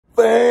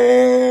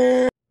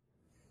fam.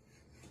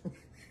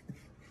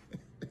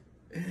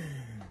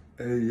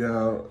 Hey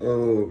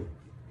y'all,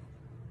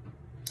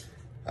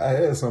 I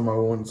had something I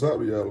wanted to talk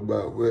to y'all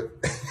about, but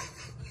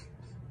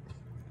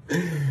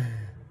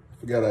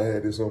forgot I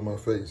had this on my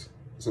face.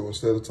 So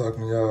instead of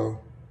talking to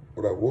y'all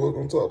what I was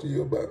gonna talk to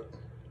you about,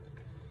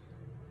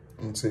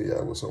 I'm gonna tell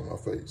y'all what's on my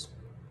face.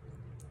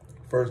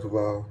 First of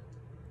all,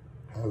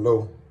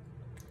 hello,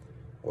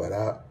 what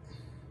up?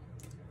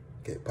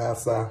 Que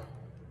pasa?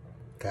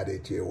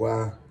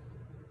 Konnichiwa.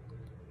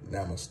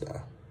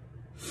 Namaste.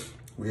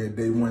 We at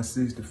day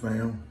 160,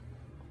 fam.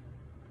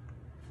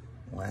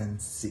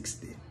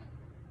 160.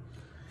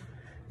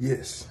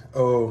 Yes.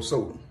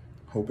 So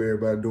hope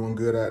everybody doing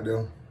good out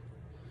there.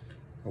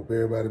 Hope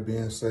everybody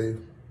being safe.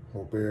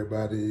 Hope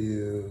everybody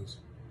is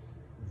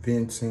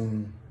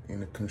venting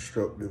in a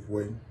constructive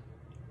way,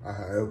 or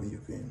however you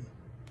vent.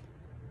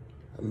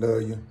 I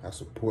love you. I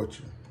support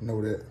you.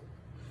 Know that.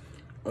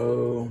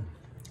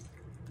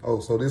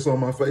 So this on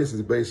my face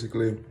is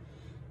basically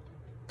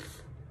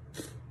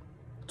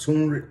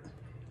turmeric,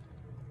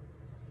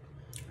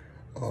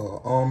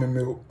 almond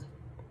milk,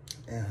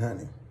 and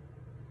honey.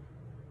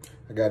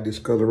 I got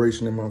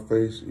discoloration in my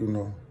face, you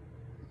know,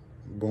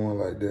 born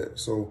like that.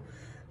 So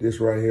this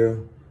right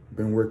here,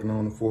 been working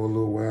on it for a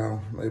little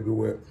while, maybe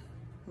what,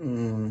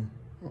 I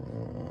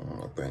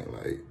think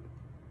like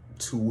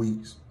 2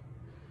 weeks.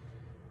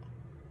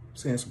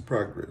 Seeing some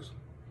progress.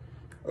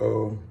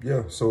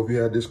 Yeah, so if you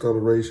have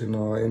discoloration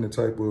or any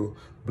type of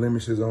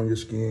blemishes on your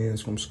skin,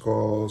 from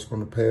scars from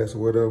the past or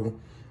whatever,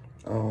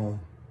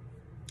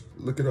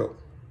 look it up.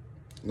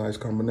 Nice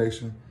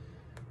combination,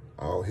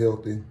 all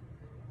healthy,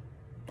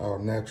 all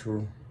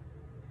natural,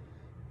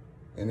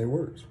 and it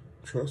works,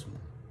 trust me.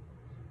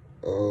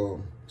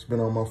 It's been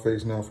on my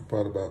face now for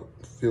probably about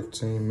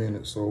 15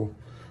 minutes, so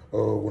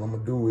what I'm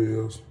gonna do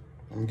is,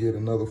 I'm gonna get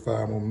another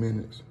 5 more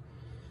minutes,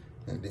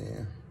 and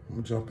then I'm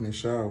gonna jump in the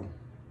shower.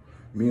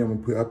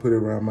 I put it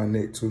around my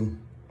neck too.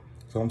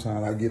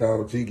 Sometimes I get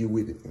all jiggy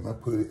with it and I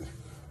put it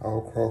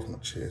all across my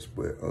chest.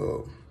 But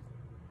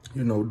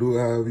you know, do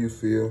it however you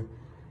feel,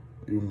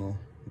 you know.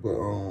 But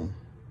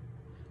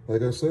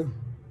like I said,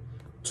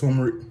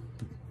 turmeric.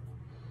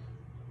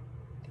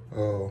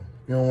 You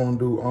don't want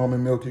to do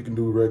almond milk, you can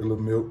do regular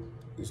milk.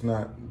 It's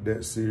not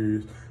that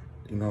serious.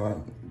 You know,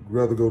 I'd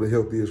rather go the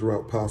healthiest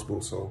route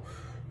possible. So,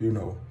 you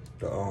know,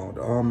 the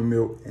almond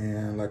milk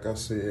and, like I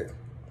said,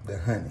 the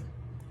honey.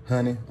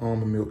 Honey,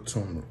 almond milk,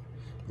 turmeric.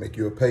 Make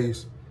you a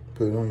paste,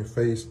 put it on your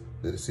face,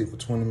 let it sit for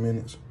 20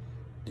 minutes.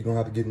 You don't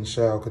have to get in the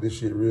shower because this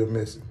shit real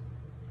messy.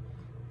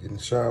 Get in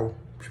the shower,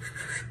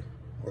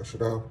 wash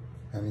it off,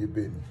 handle your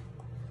business.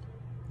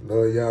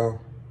 Love y'all.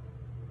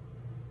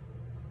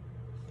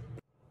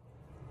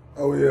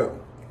 Oh yeah,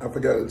 I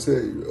forgot to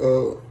tell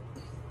you,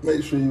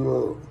 make sure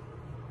you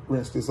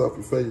rinse this off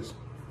your face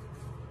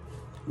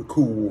with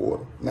cool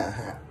water, not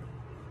hot.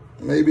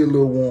 Maybe a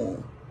little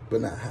warm,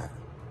 but not hot.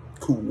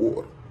 Cool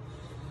water.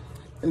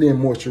 And then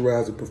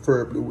moisturize it,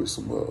 preferably with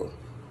some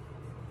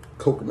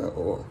coconut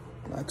oil.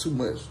 Not too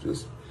much,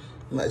 just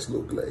a nice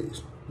little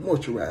glaze.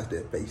 Moisturize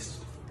that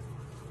face.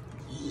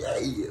 Yeah.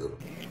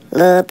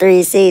 Love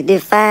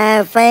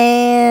 365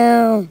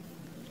 fam.